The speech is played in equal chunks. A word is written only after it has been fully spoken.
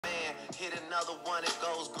Hit another one, it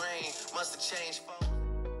goes green. Must have changed folks.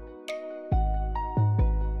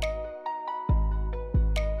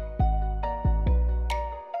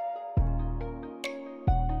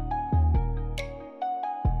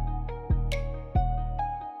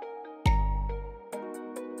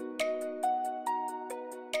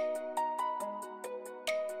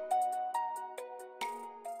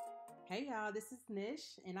 Hey y'all, this is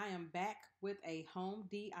Nish and I am back with a home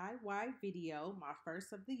DIY video, my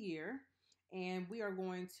first of the year, and we are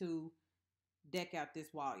going to deck out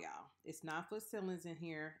this wall, y'all. It's 9-foot ceilings in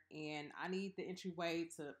here and I need the entryway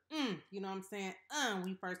to, you know what I'm saying, when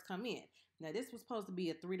you first come in. Now this was supposed to be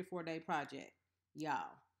a 3 to 4 day project,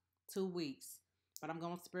 y'all, 2 weeks, but I'm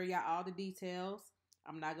going to spare y'all all the details.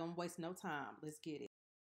 I'm not going to waste no time. Let's get it.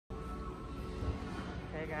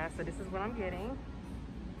 Okay guys, so this is what I'm getting.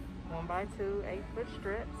 1x2 8-foot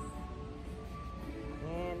strips,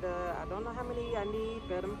 and I don't know how many I need,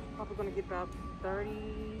 but I'm probably going to get about 30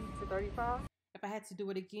 to 35. If I had to do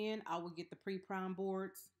it again, I would get the pre-prime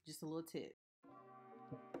boards. Just a little tip.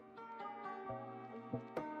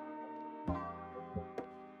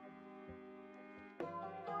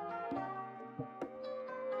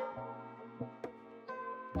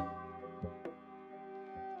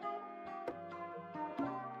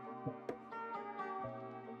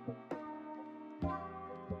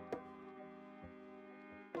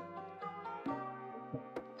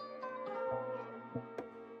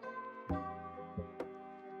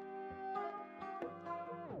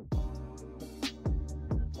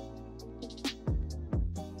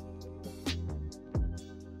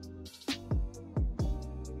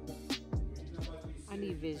 I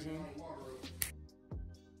need vision.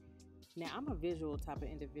 Now I'm a visual type of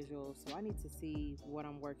individual, so I need to see what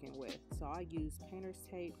I'm working with. So I use painter's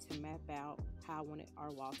tape to map out how I want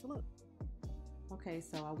our wall to look. Okay,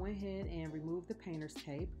 so I went ahead and removed the painter's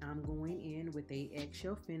tape. I'm going in with a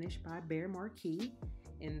eggshell finish by Bear Marquee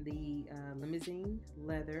in the limousine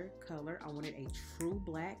leather color. I wanted a true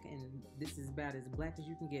black, and this is about as black as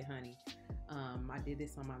you can get, honey. I did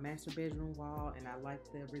this on my master bedroom wall and I like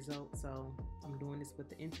the result, so I'm doing this with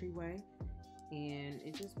the entryway and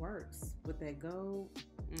it just works with that gold.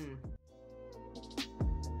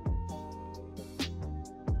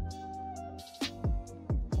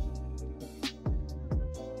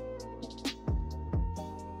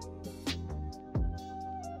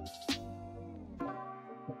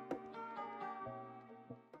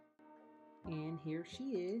 And here she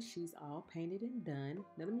is. She's all painted and done.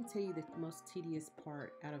 Now let me tell you the most tedious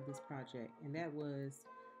part out of this project, and that was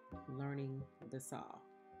learning the saw.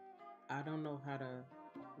 I don't know how to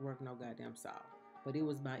work no goddamn saw, but it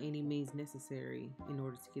was by any means necessary in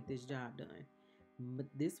order to get this job done. But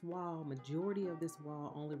this wall, majority of this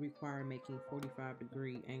wall only require making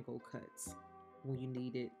 45-degree angle cuts when you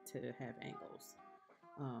need it to have angles.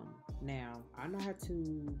 Now I know how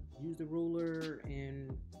to use the ruler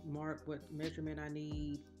and mark what measurement I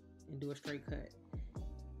need and do a straight cut.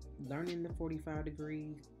 Learning the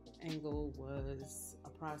 45-degree angle was a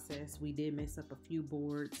process. We did mess up a few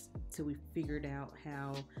boards till we figured out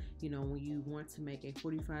how, you know, when you want to make a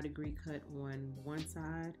 45-degree cut on one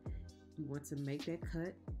side, you want to make that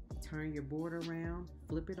cut, turn your board around,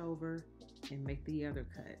 flip it over, and make the other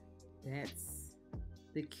cut. That's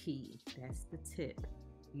the key. That's the tip.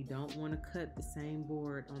 You don't want to cut the same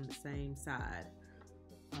board on the same side.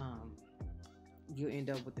 You'll end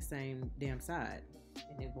up with the same damn side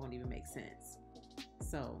and it won't even make sense.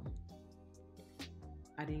 So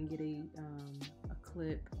I didn't get a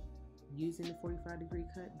clip using the 45-degree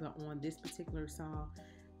cut, but on this particular saw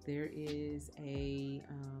there is a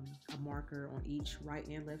marker on each right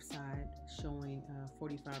and left side showing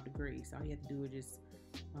 45 degrees. All you have to do is just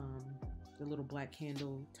the little black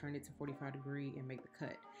handle, turn it to 45 degree and make the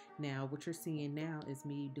cut. Now what you're seeing now is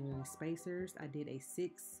me doing spacers. I did a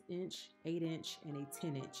 6-inch, 8-inch, and a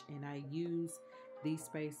 10-inch, and I use these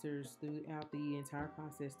spacers throughout the entire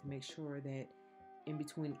process to make sure that in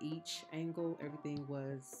between each angle everything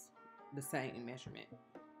was the same measurement.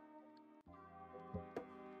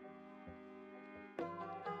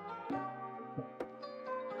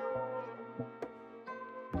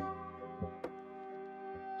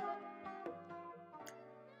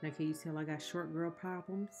 Now can you tell I got short girl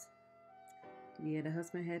problems? Yeah, the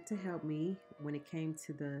husband had to help me when it came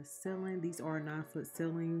to the ceiling. These are 9-foot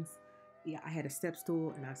ceilings. Yeah, I had a step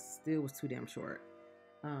stool and I still was too damn short.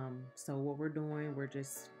 So what we're doing, we're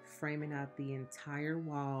just framing out the entire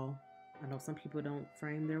wall. I know some people don't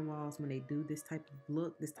frame their walls when they do this type of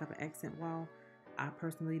look, this type of accent wall. I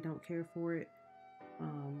personally don't care for it,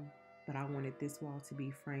 but I wanted this wall to be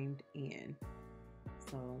framed in.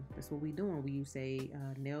 So that's what we doing. We use a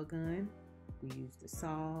nail gun. We use the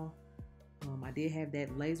saw. I did have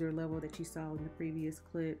that laser level that you saw in the previous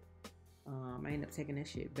clip. I ended up taking that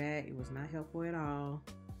shit back. It was not helpful at all.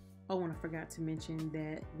 Oh, and I forgot to mention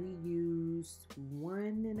that we used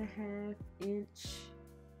 1.5 inch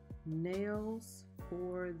nails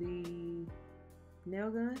for the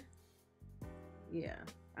nail gun. Yeah,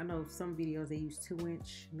 I know some videos they use 2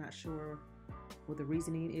 inch. Not sure what the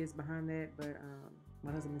reasoning is behind that, but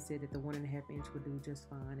my husband said that the 1.5 inch would do just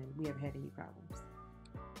fine, and we haven't had any problems.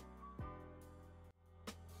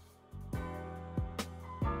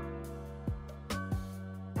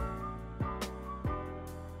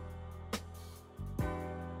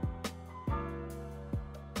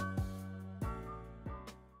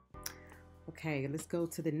 Okay, let's go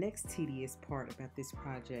to the next tedious part about this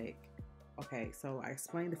project. Okay, so I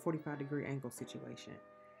explained the 45-degree angle situation.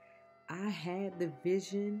 I had the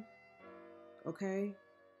vision, okay,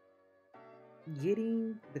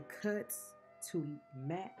 getting the cuts to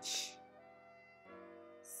match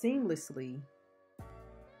seamlessly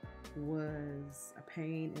was a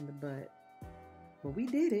pain in the butt. But we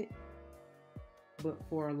did it. But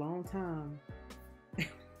for a long time,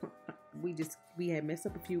 we had messed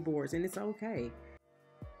up a few boards, and it's okay.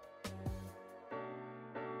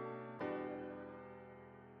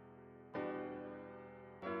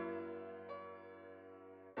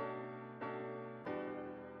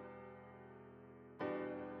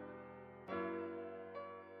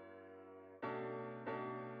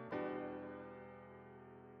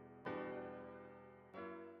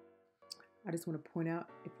 I just want to point out,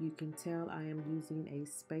 if you can tell, I am using a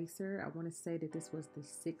spacer. I want to say that this was the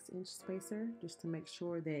 6-inch spacer, just to make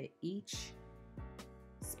sure that each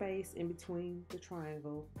space in between the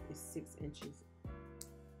triangle is 6 inches.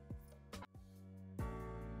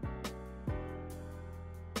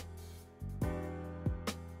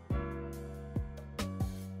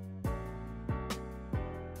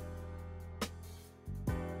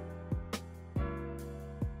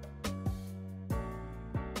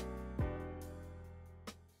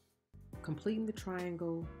 Completing the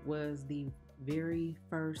triangle was the very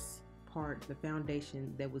first part, the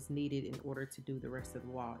foundation that was needed in order to do the rest of the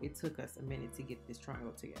wall. It took us a minute to get this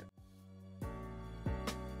triangle together.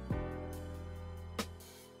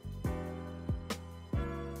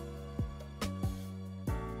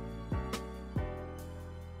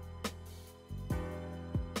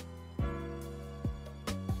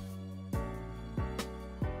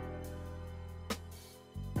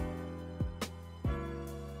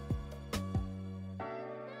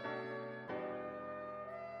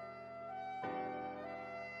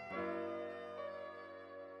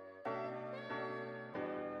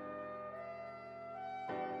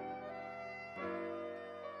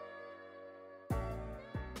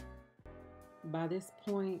 By this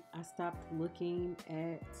point, I stopped looking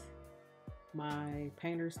at my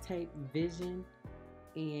painter's tape vision,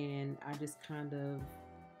 and I just kind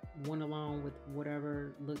of went along with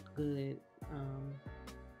whatever looked good,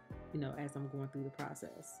 you know, as I'm going through the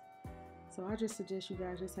process. So I just suggest you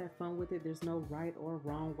guys just have fun with it. There's no right or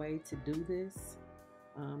wrong way to do this.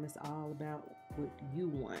 It's all about what you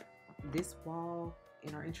want. This wall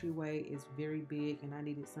in our entryway is very big, and I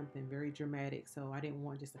needed something very dramatic, so I didn't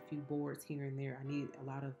want just a few boards here and there. I need a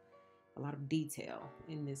lot of detail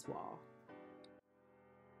in this wall.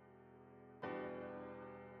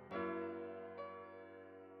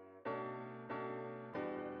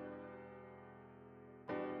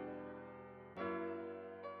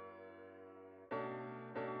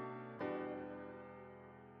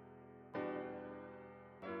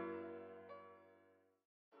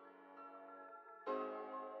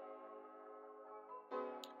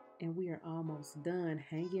 And we are almost done.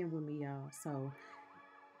 Hang in with me, y'all. So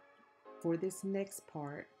for this next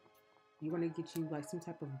part, you're gonna get you like some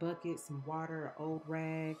type of bucket, some water, an old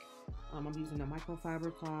rag. I'm using a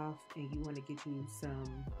microfiber cloth, and you want to get you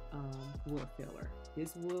some wood filler.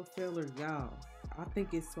 This wood filler, y'all, I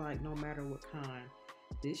think it's like no matter what kind,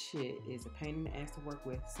 this shit is a pain in the ass to work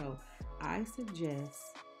with. So I suggest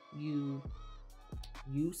you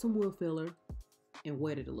use some wood filler and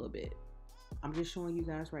wet it a little bit. I'm just showing you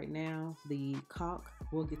guys right now the caulk.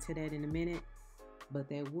 We'll get to that in a minute. But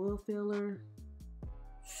that wood filler,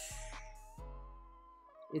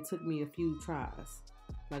 it took me a few tries.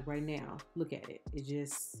 Like right now, look at it. It's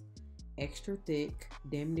just extra thick,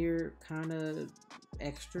 damn near kind of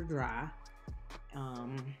extra dry.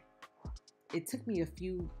 It took me a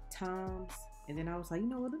few times, and then I was like, you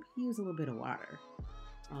know what, let me use a little bit of water.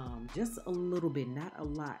 Just a little bit, not a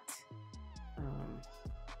lot.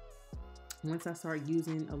 Once I start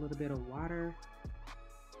using a little bit of water,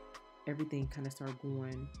 everything kind of started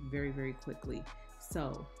going very, very quickly.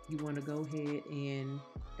 So you want to go ahead and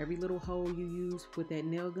every little hole you use with that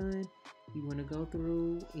nail gun, you want to go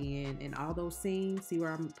through and all those seams. See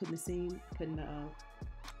where I'm putting the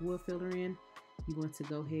wood filler in? You want to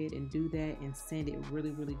go ahead and do that and sand it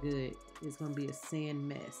really, really good. It's going to be a sand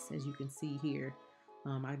mess, as you can see here.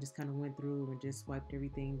 I just kind of went through and just wiped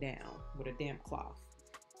everything down with a damp cloth.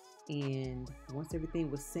 And once everything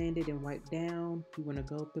was sanded and wiped down, you want to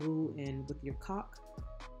go through and with your caulk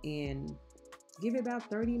and give it about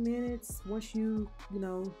 30 minutes. Once you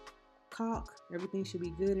caulk, everything should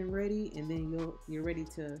be good and ready, and then you're ready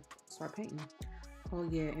to start painting. Oh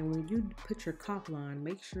yeah, and when you put your caulk line,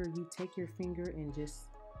 make sure you take your finger and just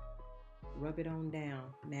rub it on down.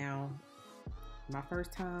 Now, my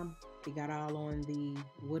first time, it got all on the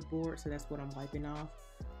wood board, so that's what I'm wiping off.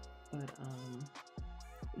 But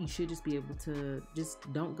you should just be able to, just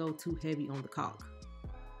don't go too heavy on the caulk.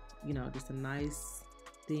 Just a nice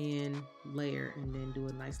thin layer, and then do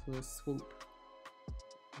a nice little swoop.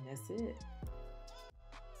 And that's it.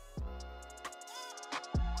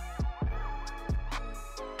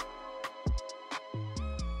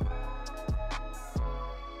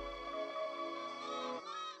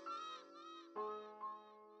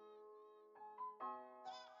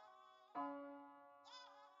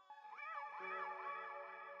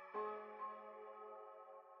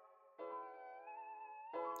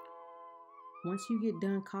 Once you get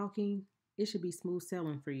done caulking, it should be smooth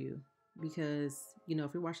sailing for you, because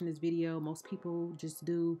if you're watching this video, most people just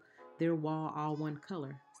do their wall all one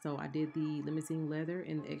color. So I did the limousine leather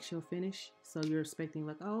and the eggshell finish. So you're expecting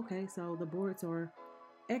like, oh, okay, so the boards are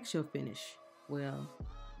eggshell finish. Well,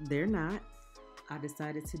 they're not. I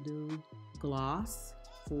decided to do gloss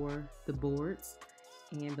for the boards,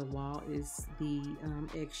 and the wall is the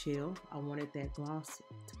eggshell. I wanted that gloss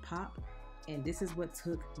to pop. And this is what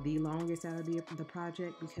took the longest out of the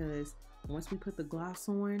project, because once we put the gloss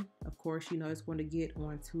on, of course, it's going to get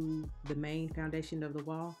onto the main foundation of the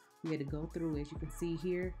wall. We had to go through, as you can see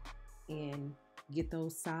here, and get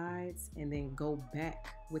those sides, and then go back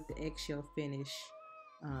with the eggshell finish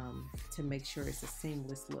to make sure it's a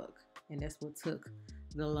seamless look. And that's what took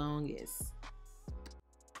the longest.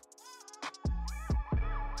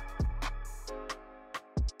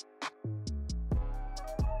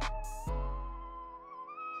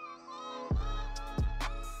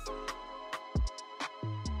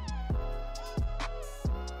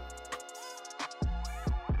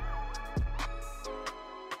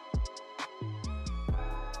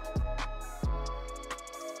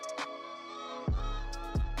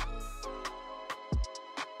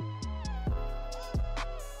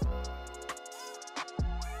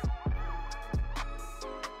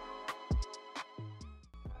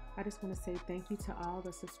 I just want to say thank you to all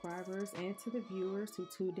the subscribers and to the viewers who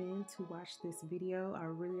tuned in to watch this video. I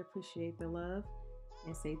really appreciate the love,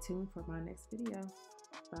 and stay tuned for my next video.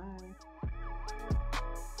 Bye.